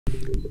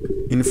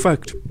In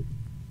fact,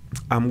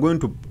 I'm going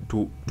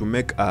to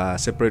make a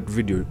separate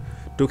video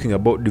talking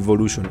about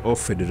devolution of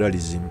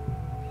federalism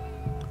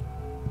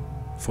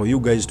for you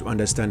guys to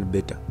understand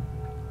better.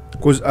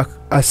 Because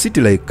a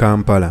city like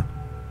Kampala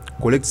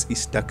collects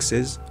its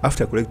taxes.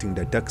 After collecting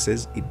the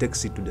taxes, it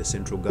takes it to the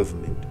central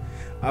government.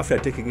 After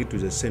taking it to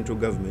the central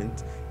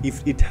government,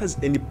 if it has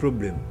any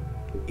problem,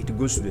 it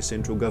goes to the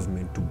central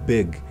government to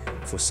beg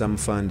for some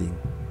funding.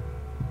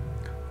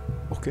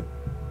 Okay?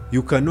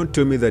 You cannot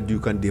tell me that you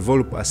can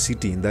develop a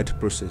city in that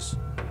process.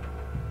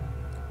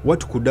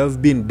 What could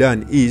have been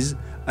done is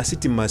a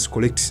city must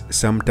collect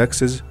some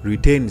taxes,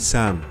 retain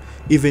some.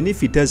 Even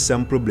if it has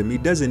some problem,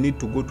 it doesn't need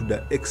to go to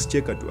the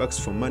exchequer to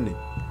ask for money.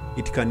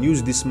 It can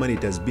use this money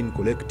it has been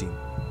collecting.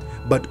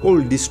 But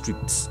all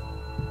districts,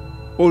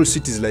 all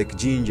cities like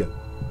Jinja,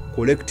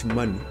 collect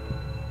money,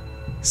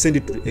 send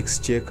it to the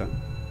exchequer,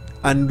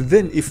 and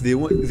then if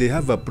they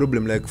have a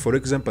problem, like for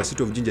example a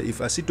city of Jinja,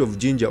 if a city of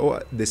Jinja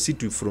or the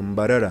city from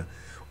Mbarara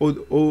or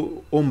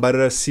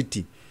Mbarara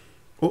city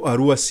or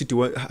Arua city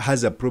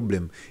has a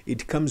problem,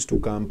 it comes to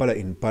Kampala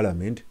in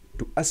parliament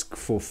to ask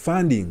for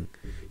funding.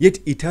 Yet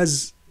it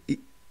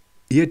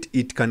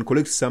can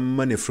collect some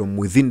money from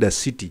within the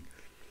city.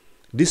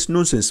 This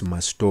nonsense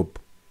must stop.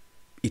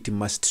 It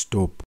must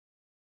stop.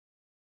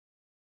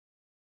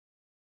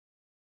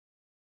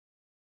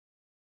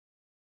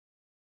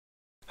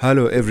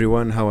 Hello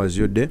everyone, how was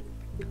your day?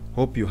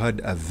 Hope you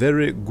had a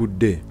very good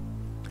day.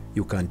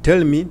 You can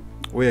tell me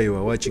where you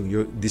are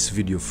watching this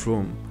video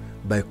from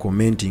by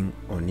commenting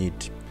on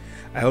it.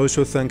 I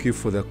also thank you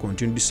for the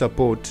continued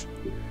support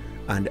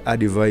and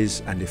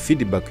advice and the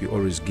feedback you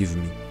always give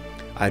me.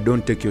 I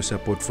don't take your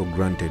support for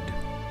granted.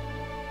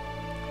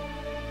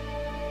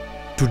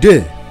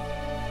 Today,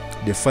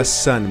 the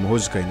first son,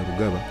 MUHOOZI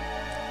KAINERUGABA,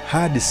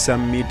 had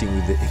some meeting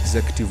with the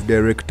executive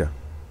director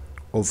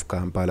of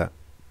Kampala,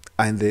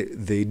 and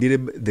they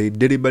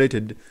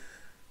deliberated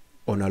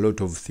on a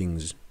lot of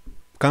things.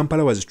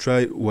 Kampala was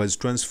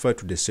transferred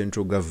to the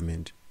central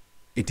government.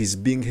 It is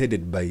being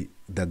headed by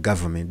the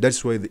government.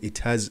 That's why it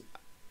has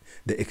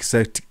the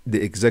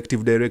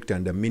executive director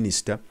and the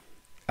minister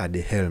at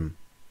the helm.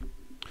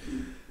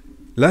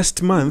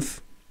 Last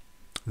month,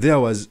 there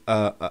was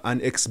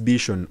an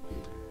exhibition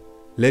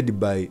led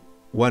by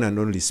one and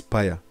only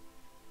Spire,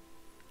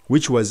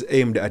 which was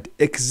aimed at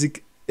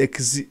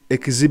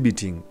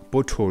exhibiting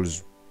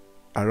potholes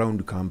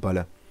around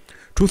Kampala.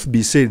 Truth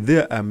be said,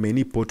 there are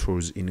many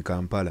potholes in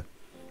Kampala.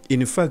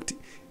 In fact,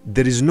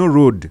 there is no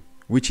road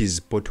which is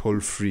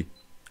pothole free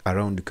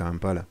around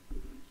Kampala.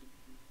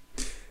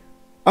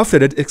 After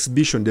that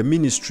exhibition, the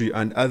ministry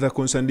and other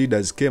concerned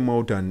leaders came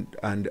out and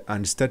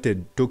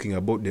started talking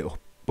about they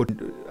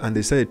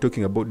started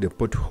talking about the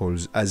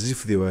potholes as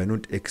if they were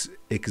not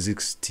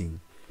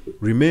existing.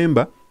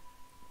 Remember,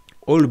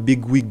 all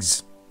big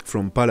wigs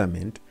from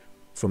parliament,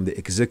 from the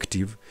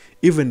executive,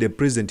 even the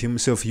president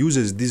himself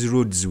uses these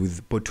roads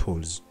with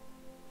potholes.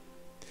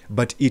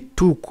 But it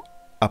took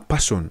a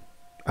person,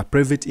 a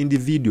private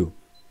individual,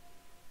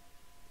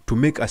 to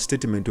make a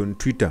statement on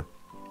Twitter,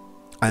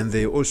 and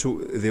they all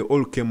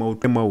came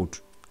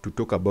out to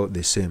talk about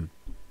the same.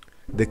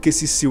 The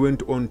KCCA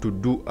went on to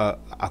do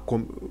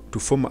to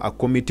form a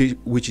committee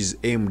which is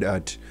aimed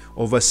at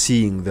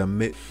overseeing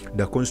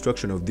the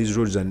construction of these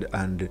roads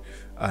and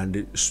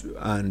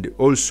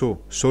also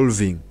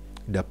solving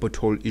the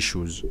pothole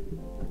issues.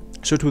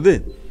 So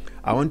today,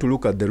 I want to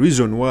look at the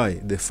reason why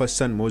the first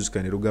son, MUHOOZI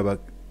KAINERUGABA,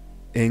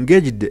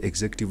 engaged the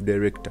executive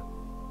director.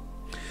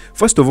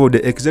 First of all,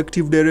 the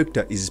executive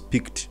director is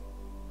picked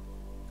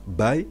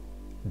by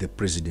the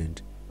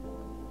president.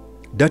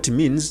 That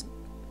means,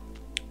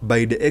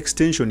 by the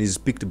extension, is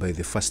picked by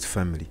the first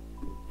family.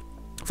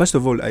 First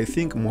of all, I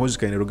think MUHOOZI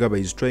KAINERUGABA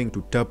is trying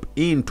to tap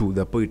into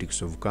the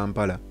politics of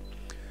Kampala,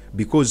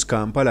 because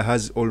Kampala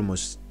has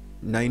almost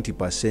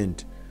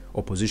 90%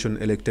 opposition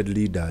elected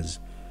leaders.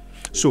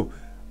 So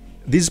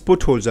these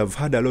potholes have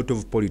had a lot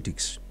of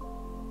politics.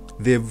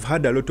 They've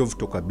had a lot of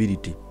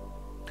talkability.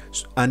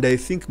 And I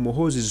think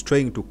MUHOOZI is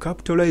trying to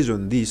capitalize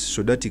on this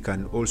so that he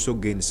can also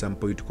gain some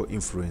political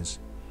influence.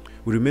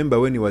 We remember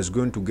when he was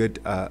going to get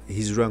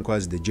his rank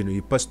as the general,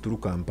 he passed through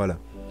Kampala.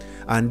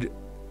 And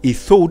he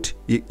thought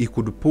he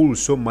could pull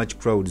so much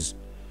crowds,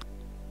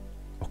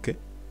 okay,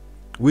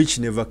 which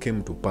never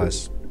came to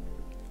pass,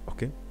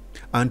 okay.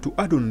 And to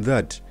add on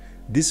that,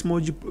 this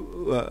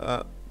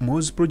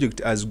MUHOOZI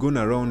project has gone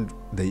around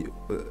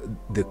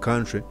the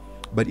country,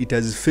 but it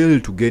has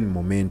failed to gain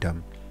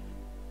momentum.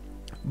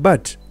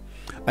 But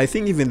I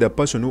think even the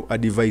person who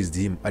advised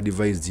him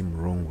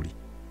wrongly.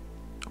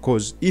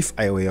 Because if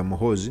I were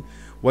MUHOOZI,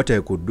 what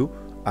I could do,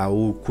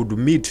 could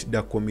meet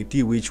the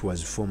committee which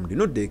was formed,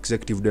 not the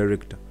executive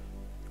director.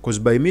 Because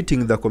by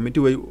meeting the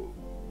committee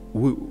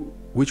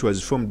which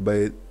was formed,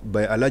 by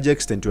a large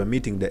extent, you are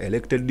meeting the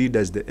elected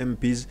leaders, the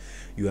MPs,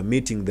 you are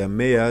meeting the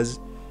mayors,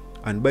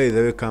 and by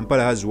the way,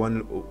 Kampala has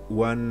one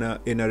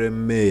NRM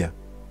mayor.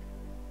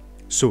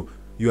 So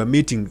you are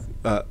meeting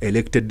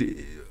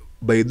elected.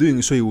 By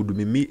doing so, he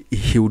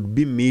would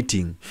be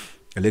meeting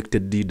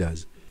elected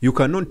leaders. You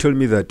cannot tell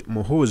me that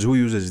MUHOOZI, who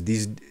uses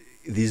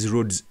these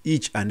roads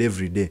each and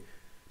every day,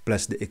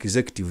 plus the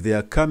executive, they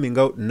are coming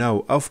out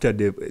now after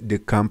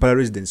the Kampala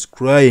residents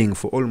crying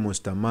for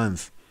almost a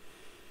month.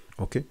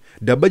 Okay,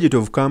 the budget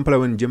of Kampala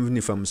when James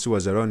Nifamusi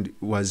was around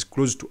was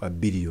close to $1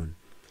 billion.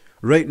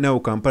 Right now,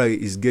 Kampala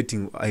is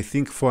getting, I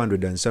think,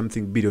 400 and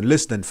something billion,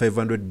 less than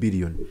 500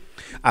 billion.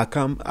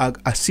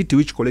 A city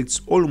which collects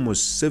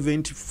almost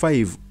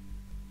 75,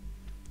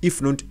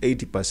 if not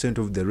 80%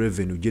 of the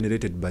revenue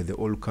generated by the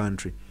whole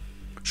country,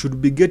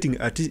 should be getting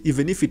at least,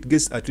 even if it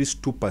gets at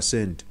least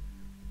 2%.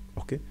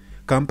 Okay,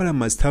 Kampala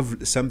must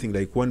have something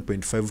like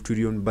 1.5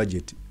 trillion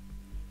budget.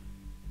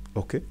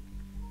 Okay,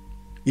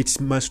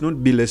 it must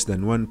not be less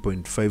than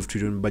 1.5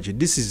 trillion budget.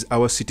 This is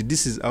our city.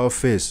 This is our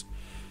face.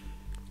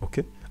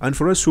 Okay, and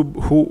for us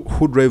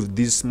who drive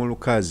these small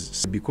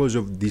cars because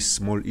of these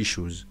small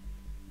issues.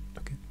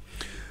 Okay,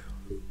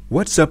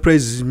 what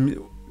surprises me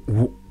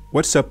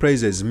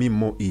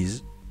more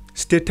is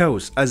State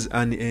House as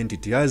an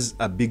entity has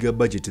a bigger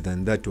budget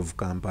than that of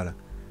Kampala.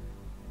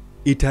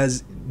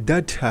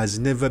 That has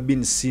never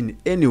been seen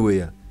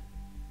anywhere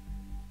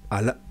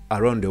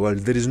around the world.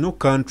 There is no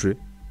country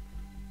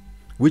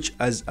which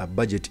has a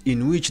budget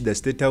in which the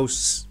State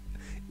House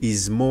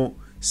is more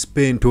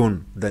spent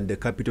on than the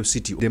capital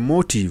city. The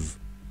motive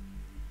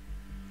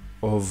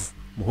of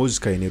MUHOOZI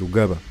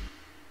KAINERUGABA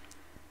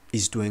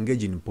is to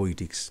engage in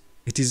politics.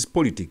 It is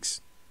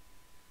politics.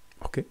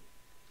 Okay,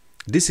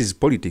 this is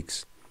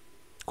politics,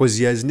 because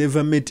he has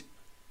never met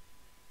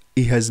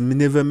the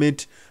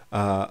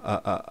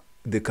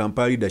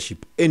Kampala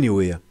leadership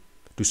anywhere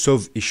to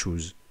solve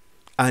issues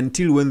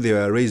until when they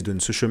were raised on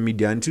social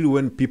media, until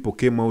when people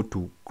came out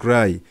to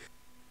cry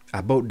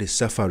about the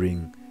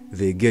suffering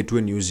they get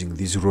when using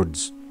these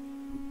roads.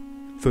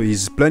 So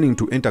he's planning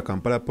to enter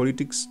Kampala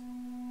politics,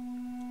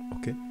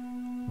 okay,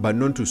 but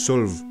not to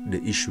solve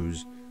the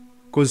issues,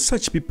 because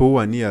such people who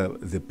are near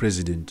the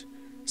president,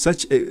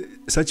 such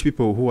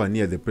people who are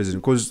near the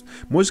president, because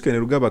MUHOOZI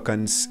KAINERUGABA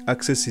can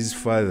access his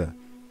father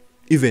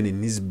even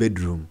in his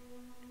bedroom,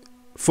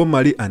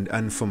 formally and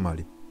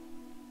informally.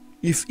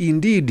 If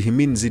indeed he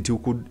means it, he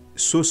could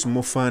source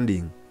more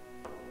funding.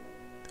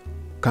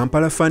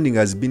 Kampala funding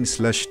has been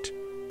slashed.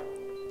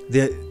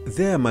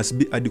 There must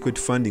be adequate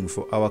funding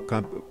for our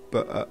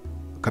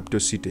capital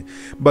city.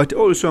 But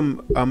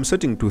also I'm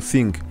starting to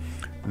think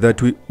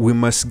that we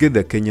must get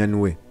the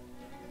Kenyan way.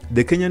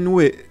 The Kenyan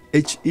way,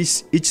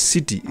 each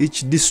city,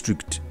 each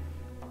district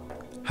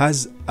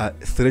has a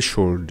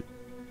threshold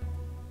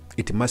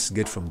it must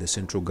get from the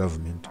central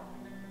government.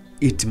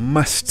 It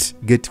must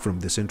get from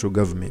the central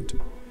government.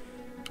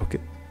 Okay.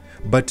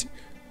 But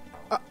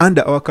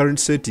under our current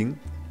setting,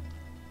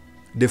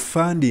 the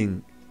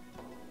funding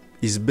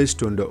is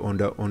based on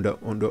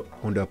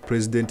the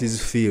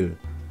president's feel.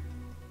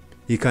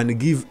 He can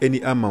give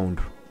any amount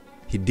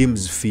he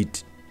deems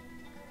fit.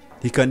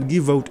 He can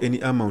give out any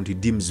amount he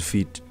deems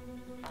fit.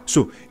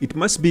 So it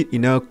must be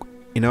in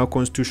our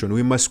constitution.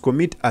 We must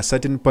commit a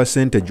certain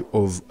percentage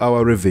of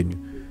our revenue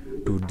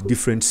to the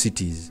different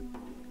cities.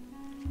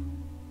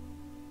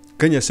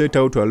 Kenya set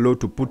out a law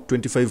to put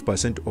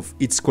 25% of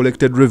its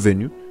collected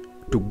revenue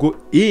to go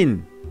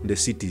in the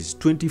cities.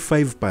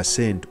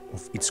 25%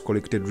 of its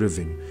collected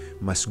revenue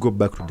must go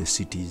back to the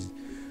cities.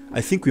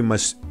 I think we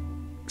must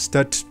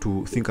start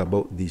to think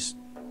about this.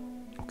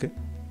 Okay?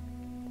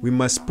 We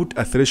must put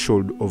a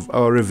threshold of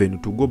our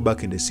revenue to go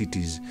back in the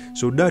cities,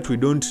 so that we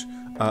don't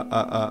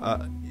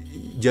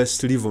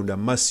just live on the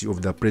mercy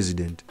of the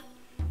president.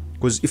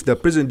 Because if the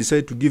president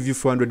decides to give you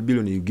 400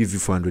 billion, he'll give you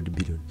 400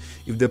 billion.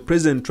 If the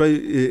president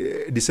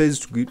decides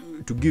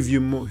to give you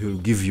more, he'll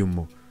give you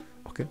more.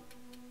 Okay?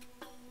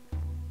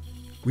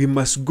 We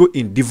must go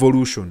in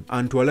devolution,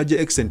 and to a larger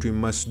extent, we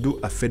must do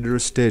a federal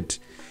state.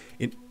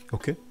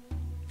 Okay?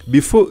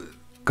 Before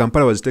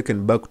Kampala was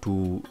taken back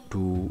to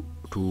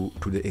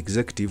the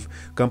executive,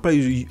 Kampala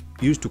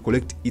used to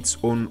collect its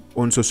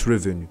own source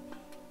revenue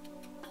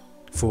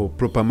for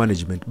proper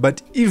management.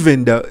 But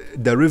even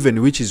the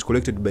revenue which is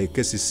collected by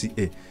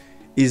KCCA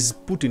is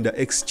put in the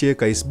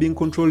exchequer, is being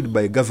controlled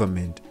by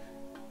government.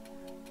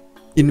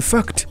 In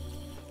fact,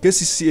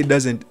 KCCA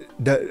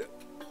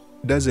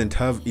doesn't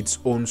have its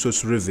own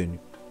source revenue.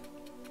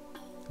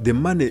 The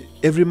money,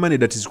 every money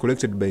that is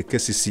collected by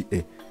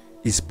KCCA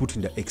is put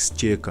in the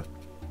exchequer.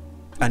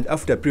 And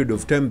after a period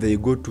of time, they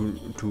go to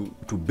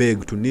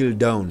beg, to kneel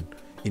down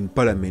in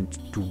parliament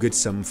to get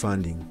some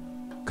funding.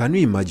 Can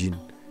you imagine?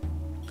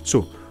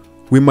 So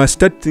we must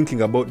start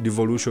thinking about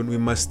devolution. We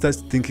must start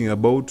thinking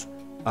about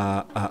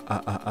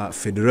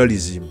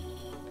federalism.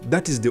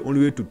 That is the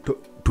only way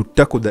to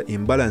tackle the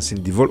imbalance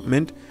in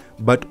development,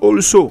 but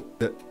also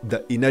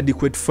the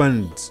inadequate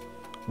funds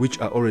which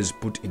are always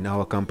put in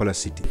our Kampala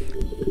city.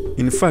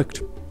 In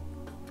fact,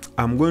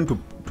 I'm going to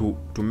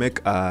make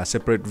a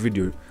separate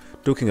video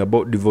talking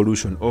about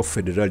devolution or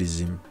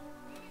federalism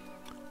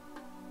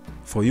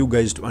for you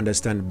guys to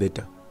understand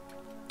better.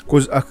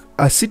 Because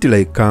a city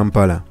like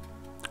Kampala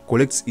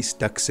collects its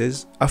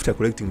taxes. After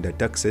collecting the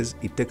taxes,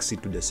 it takes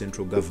it to the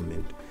central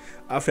government.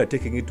 After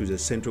taking it to the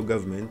central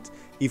government,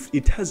 if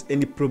it has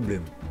any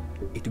problem,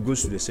 it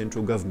goes to the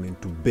central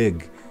government to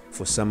beg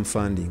for some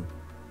funding.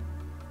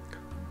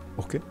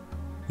 Okay?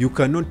 You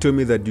cannot tell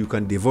me that you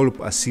can develop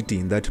a city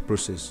in that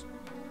process.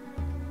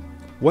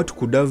 What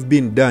could have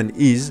been done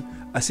is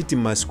a city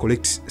must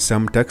collect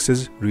some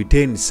taxes,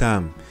 retain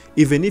some.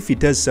 Even if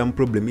it has some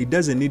problem, it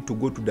doesn't need to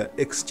go to the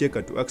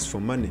exchequer to ask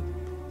for money.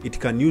 It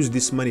can use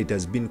this money it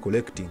has been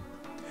collecting.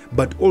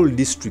 But all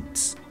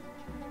districts,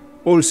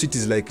 all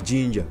cities like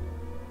Jinja,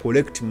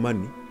 collect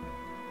money,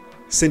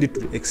 send it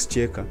to the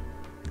exchequer,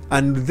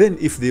 and then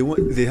if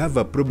they have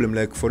a problem,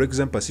 like for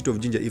example a city of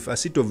Jinja, if a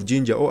city of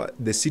Jinja or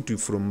the city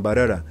from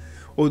Mbarara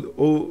or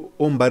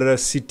Mbarara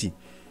city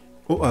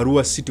or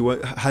Arua city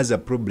has a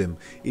problem,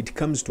 it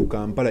comes to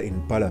Kampala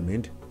in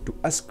parliament to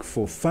ask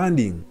for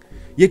funding,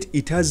 yet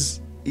it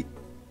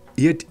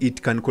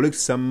can collect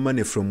some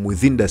money from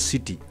within the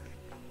city.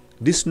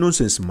 This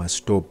nonsense must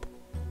stop.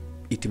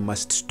 It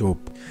must stop.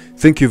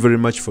 Thank you very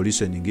much for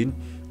listening in.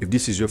 If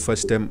this is your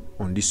first time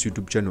on this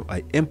YouTube channel,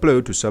 I implore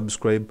you to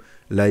subscribe,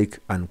 like,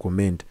 and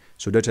comment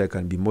so that I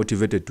can be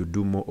motivated to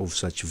do more of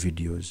such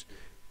videos.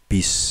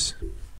 Peace.